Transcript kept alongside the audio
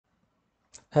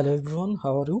Hello everyone,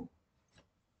 how are you?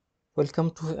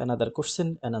 Welcome to another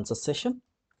question and answer session.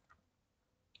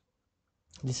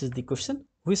 This is the question: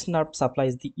 which nerve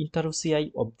supplies the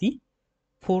interossei of the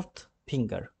fourth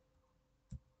finger?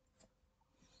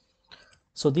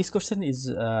 So this question is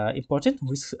important.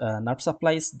 Which nerve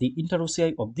supplies the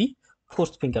interossei of the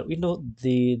fourth finger? We know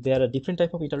there are different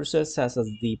type of interossei, such as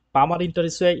the palmar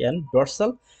interossei and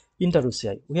dorsal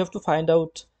interossei. We have to find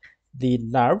out the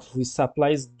nerve which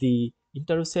supplies the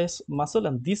interossei muscle,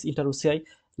 and this interossei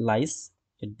lies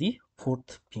at the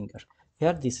fourth finger.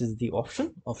 Here, this is the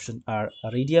option. Option are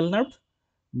radial nerve,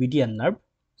 median nerve,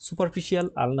 superficial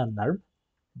ulnar nerve,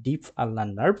 deep ulnar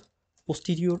nerve,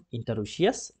 posterior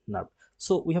interosseous nerve.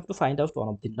 So we have to find out one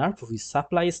of the nerve which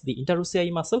supplies the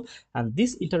interossei muscle, and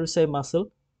this interossei muscle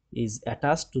is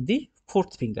attached to the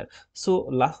fourth finger. So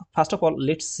first of all,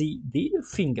 let's see the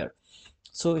finger.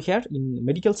 So here in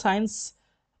medical science,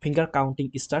 finger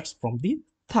counting starts from the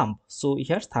thumb. So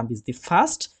here thumb is the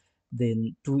first,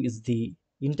 then 2 is the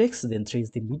index, then 3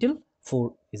 is the middle,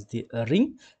 4 is the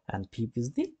ring, and 5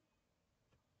 is the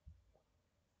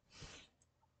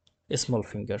small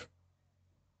finger.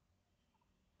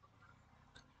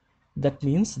 That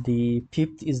means the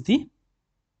fifth is the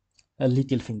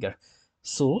little finger.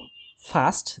 So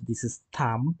first, this is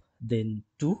thumb, then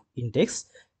 2 index,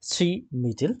 3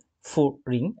 middle, 4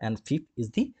 ring, and 5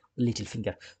 is the little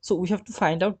finger. So we have to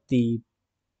find out the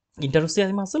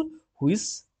interossei muscle who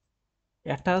is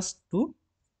attached to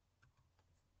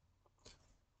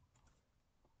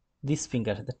this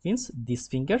finger. That means this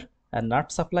finger and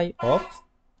nerve supply of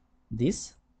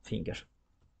this finger.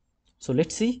 So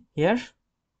let's see here.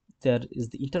 There is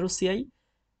the interossei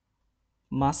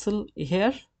muscle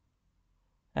here,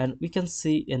 and we can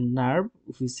see a nerve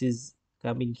which is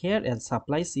coming here and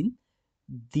supplies in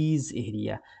this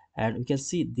area, and we can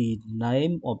see the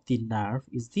name of the nerve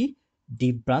is the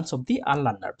deep branch of the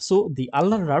ulnar nerve. So the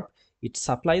ulnar nerve, it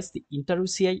supplies the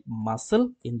interossei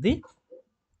muscle in the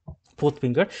fourth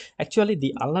finger. Actually,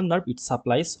 the ulnar nerve, it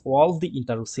supplies all the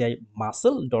interossei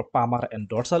muscle, palmar and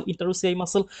dorsal interossei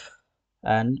muscle,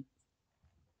 and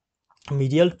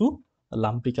medial to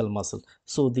lumbrical muscle.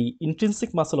 So the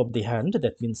intrinsic muscle of the hand,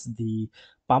 that means the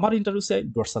palmar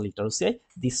interossei, dorsal interossei,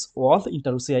 this all the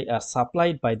interossei are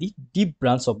supplied by the deep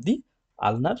branch of the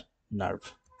ulnar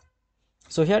nerve.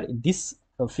 So here in this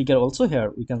figure also,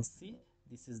 here we can see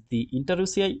this is the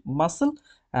interossei muscle,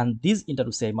 and this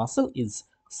interossei muscle is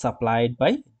supplied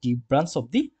by deep branch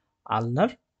of the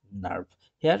ulnar nerve.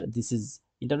 Here this is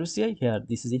interossei, here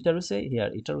this is interossei, here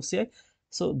interossei.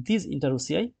 So these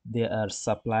interossei, they are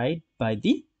supplied by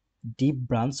the deep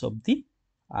branch of the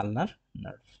ulnar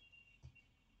nerve.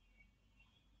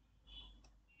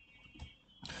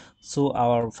 So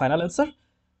our final answer,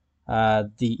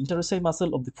 the interossei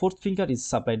muscle of the fourth finger is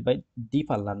supplied by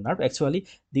deep ulnar nerve. Actually,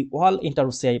 the all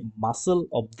interossei muscle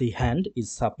of the hand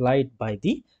is supplied by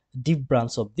the deep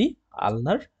branch of the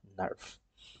ulnar nerve.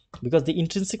 Because the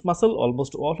intrinsic muscle,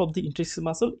 almost all of the intrinsic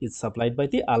muscle is supplied by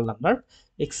the ulnar nerve,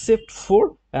 except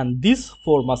for, and this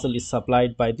 4 muscle is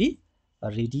supplied by the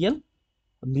radial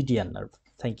median nerve.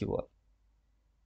 Thank you all.